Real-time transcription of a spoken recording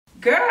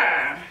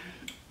Girl,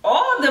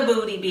 all the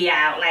booty be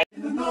out. Like,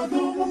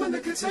 another woman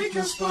that could take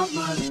your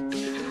spotlight.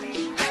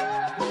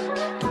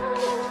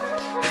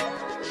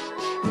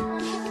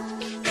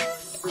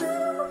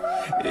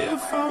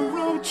 If I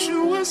wrote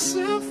you a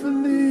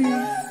symphony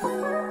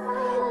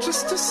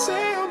just to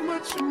say how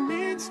much you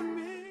mean to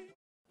me.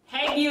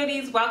 hey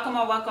beauties, welcome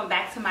or welcome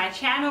back to my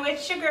channel.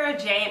 It's your girl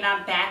Jay and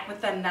I'm back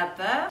with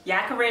another, y'all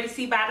can already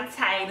see by the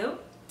title,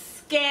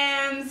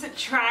 Skims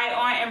try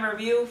on and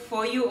review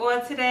for you all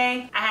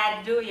today. I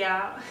had to do it,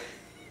 y'all.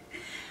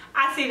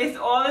 I see this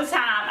all the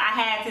time. I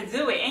had to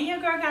do it. And your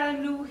girl got a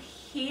new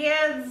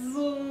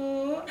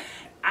hairdo.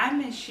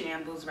 I'm in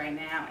shambles right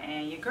now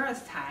and your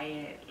girl's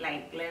tired,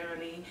 like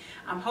literally.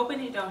 I'm hoping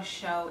it don't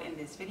show in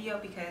this video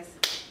because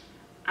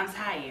I'm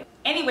tired.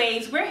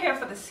 Anyways, we're here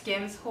for the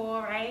Skims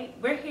haul, right?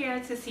 We're here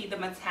to see the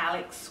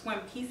metallic swim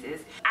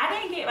pieces. I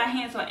didn't get my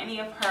hands on any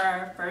of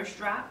her first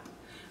drop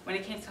when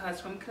it came to her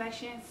swim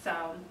collection,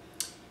 so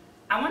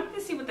I wanted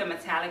to see what the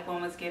metallic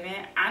one was giving.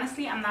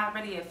 Honestly, I'm not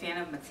really a fan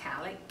of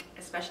metallic,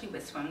 especially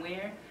with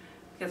swimwear,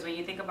 because when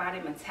you think about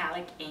it,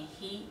 metallic and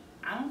heat,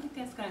 I don't think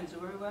that's gonna do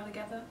very well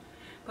together.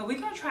 But we're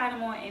gonna try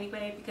them on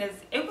anyway because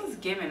it was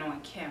given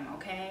on Kim,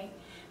 okay?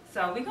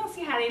 So we're gonna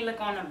see how they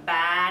look on the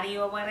body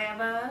or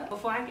whatever.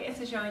 Before I get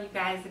into showing you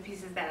guys the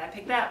pieces that I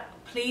picked up,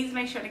 please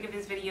make sure to give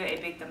this video a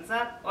big thumbs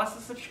up. Also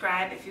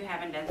subscribe if you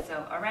haven't done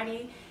so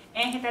already.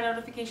 And hit that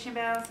notification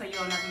bell so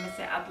you'll never miss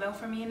an upload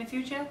from me in the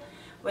future.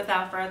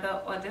 Without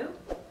further ado,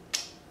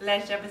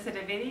 let's jump into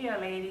the video,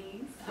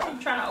 ladies. I'm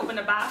trying to open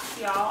the box,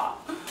 y'all.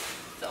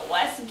 So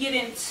let's get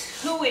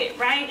into it,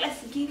 right?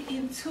 Let's get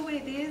into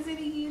it. Is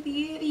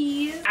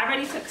it? I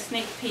already took a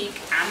sneak peek.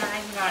 I'm not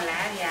even gonna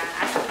lie to y'all.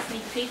 I took a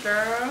sneak peek,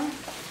 girl.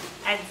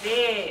 I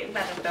did. I'm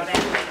about to throw that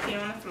sneak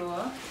peek on the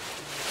floor.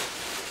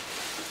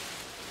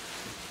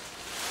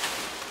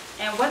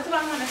 And what do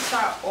I want to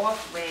start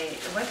off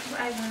with?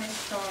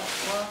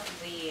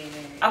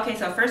 Okay,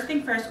 so first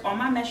thing first, all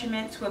my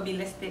measurements will be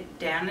listed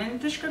down in the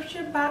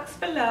description box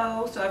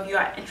below. So if you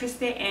are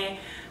interested in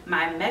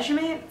my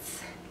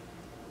measurements,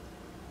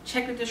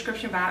 check the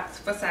description box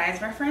for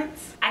size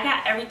reference. I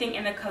got everything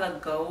in the color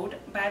gold,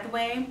 by the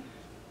way.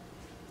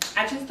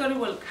 I just thought it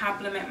would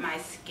complement my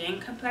skin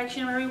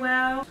complexion very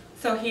well.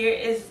 So here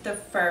is the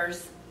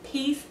first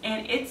piece,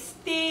 and it's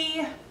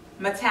the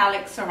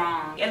metallic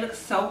sarong. It looks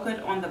so good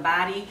on the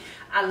body.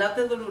 I love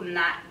the little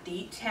knot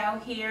detail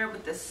here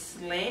with the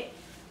slit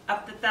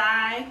up the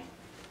thigh.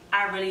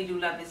 I really do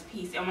love this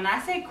piece. And when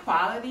I say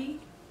quality,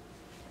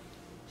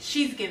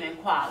 she's giving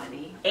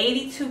quality.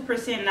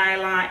 82%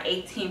 nylon,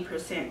 18%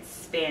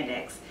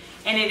 spandex.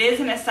 And it is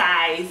in a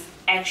size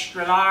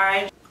extra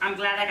large. I'm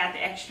glad I got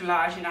the extra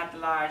large and not the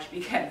large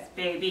because,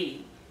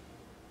 baby,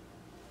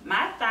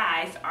 my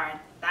thighs are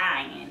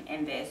thighin'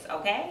 in this,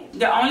 okay?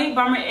 The only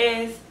bummer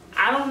is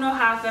I don't know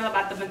how I feel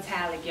about the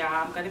metallic,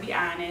 y'all. I'm gonna be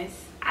honest.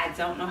 I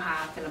don't know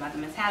how I feel about the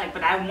metallic,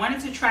 but I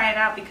wanted to try it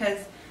out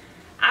because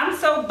I'm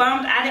so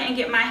bummed I didn't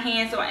get my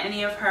hands on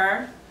any of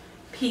her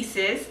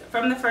pieces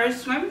from the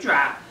first swim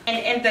drop.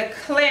 And in the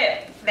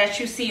clip that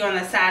you see on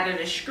the side of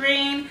the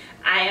screen,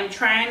 I am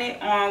trying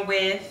it on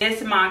with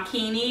this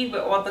Monikini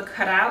with all the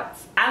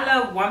cutouts. I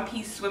love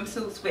one-piece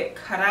swimsuits with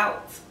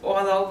cutouts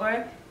all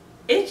over.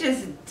 It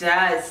just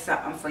does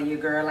something for you,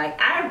 girl. Like,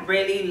 I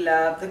really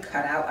love the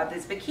cutout of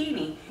this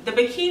bikini. The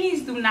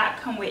bikinis do not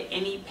come with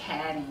any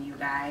padding, you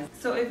guys.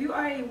 So if you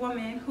are a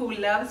woman who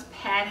loves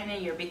padding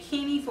in your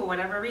bikini for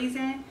whatever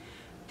reason,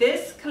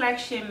 this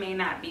collection may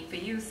not be for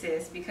you,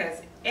 sis,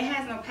 because it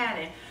has no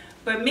padding.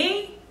 But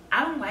me,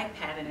 I don't like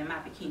padding in my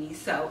bikini,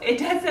 so it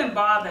doesn't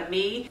bother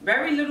me.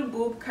 Very little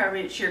boob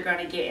coverage you're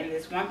gonna get in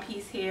this one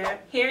piece here.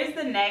 Here's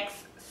the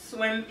next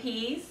swim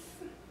piece.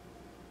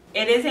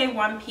 It is a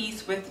one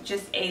piece with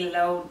just a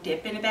low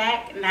dip in the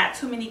back, not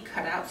too many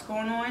cutouts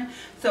going on.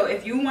 So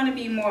if you want to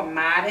be more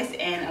modest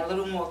and a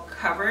little more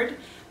covered,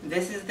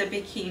 this is the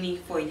bikini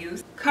for you.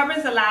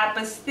 Covers a lot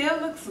but still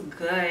looks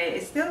good.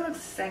 It still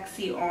looks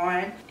sexy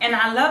on. And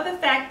I love the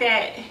fact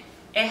that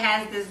it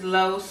has this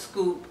low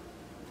scoop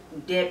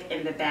dip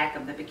in the back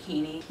of the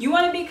bikini. You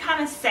want to be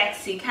kind of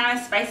sexy, kind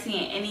of spicy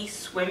in any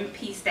swim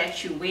piece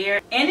that you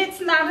wear. And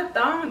it's not a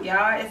thong,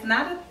 y'all. It's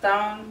not a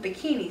thong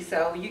bikini,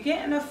 so you're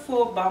getting a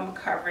full bum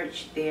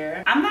coverage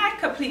there. I'm not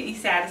completely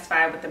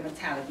satisfied with the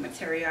metallic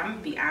material. I'm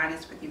gonna be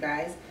honest with you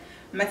guys.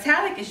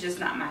 Metallic is just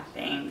not my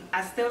thing.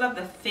 I still love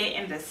the fit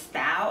and the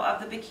style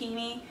of the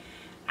bikini.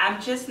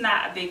 I'm just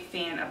not a big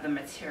fan of the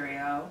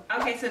material.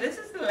 Okay, so this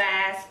is the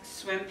last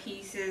swim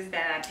pieces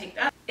that I picked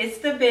up. It's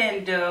the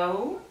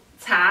Bandeau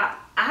top.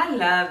 I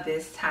love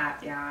this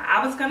top, y'all.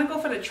 I was gonna go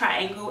for the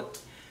triangle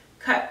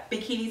cut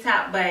bikini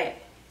top, but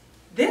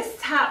this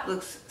top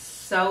looks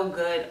so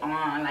good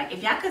on. Like,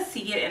 if y'all could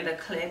see it in the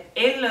clip,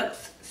 it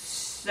looks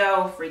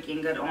so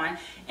freaking good on.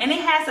 And it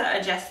has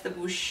an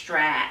adjustable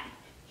strap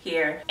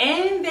here,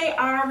 and they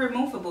are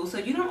removable, so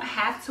you don't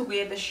have to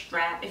wear the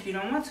strap if you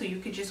don't want to. You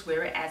could just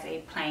wear it as a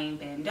plain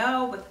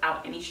bandeau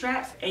without any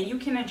straps, and you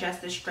can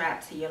adjust the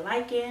strap to your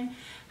liking,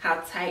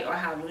 how tight or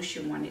how loose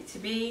you want it to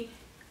be.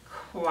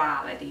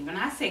 Quality. When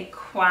I say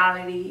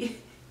quality,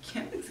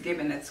 It's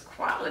giving its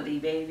quality,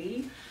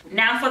 baby.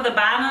 Now for the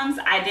bottoms,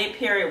 I did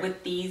pair it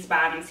with these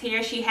bottoms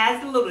here. She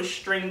has the little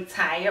string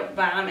tie-up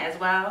bottom as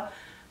well.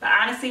 But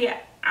honestly,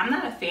 I'm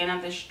not a fan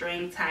of the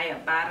string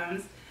tie-up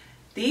bottoms.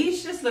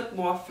 These just look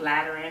more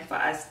flattering for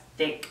us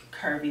thick,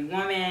 curvy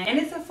women. And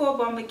it's a full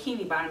bum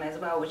bikini bottom as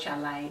well, which I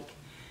like.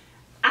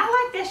 I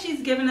like that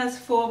she's giving us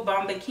full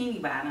bum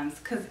bikini bottoms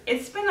because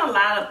it's been a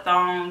lot of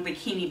thong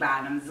bikini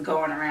bottoms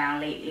going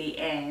around lately.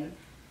 And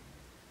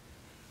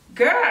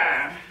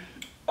girl,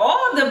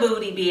 all the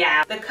booty be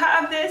out. The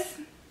cut of this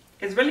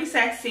is really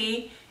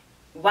sexy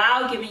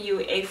while giving you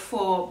a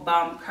full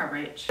bum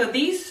coverage. So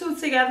these two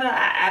together,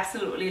 I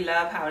absolutely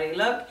love how they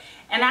look.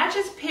 And I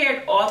just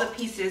paired all the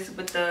pieces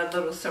with the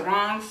little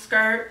sarong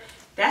skirt.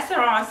 That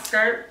sarong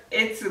skirt,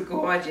 it's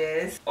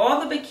gorgeous.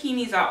 All the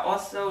bikinis are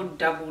also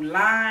double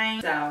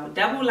lined. So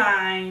double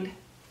lined,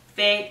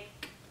 thick,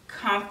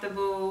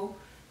 comfortable,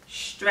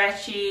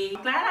 stretchy.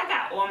 I'm glad I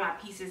got all my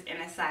pieces in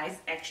a size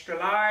extra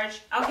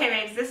large. Okay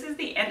babes, this is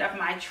the end of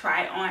my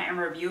try on and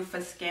review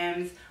for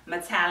SKIMS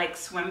metallic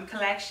swim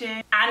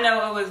collection. I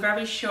know it was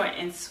very short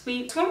and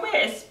sweet.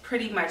 Swimwear is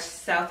pretty much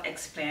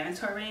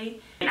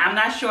self-explanatory, and I'm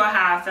not sure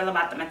how I feel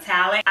about the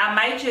metallic. I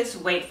might just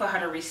wait for her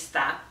to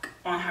restock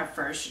on her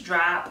first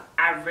drop.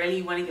 I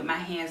really want to get my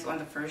hands on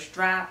the first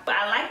drop. But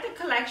I like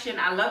the collection.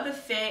 I love the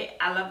fit.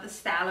 I love the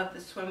style of the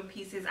swim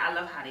pieces. I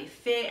love how they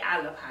fit.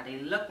 I love how they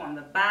look on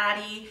the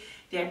body.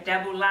 They're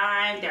double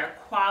lined, their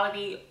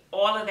quality,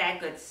 all of that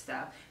good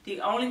stuff.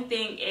 The only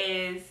thing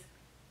is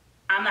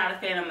I'm not a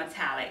fan of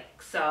metallic,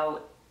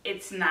 so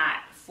it's not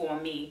for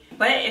me.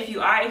 But if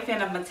you are a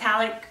fan of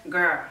metallic,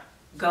 girl,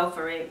 go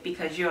for it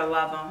because you'll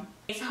love them.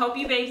 So hope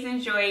you babes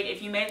enjoyed.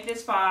 If you made it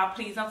this far,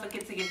 please don't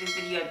forget to give this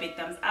video a big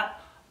thumbs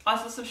up.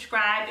 Also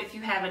subscribe if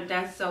you haven't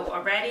done so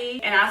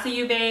already. And I'll see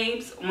you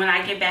babes when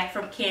I get back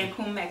from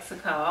Cancun,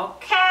 Mexico.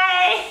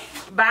 Okay?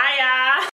 Bye y'all.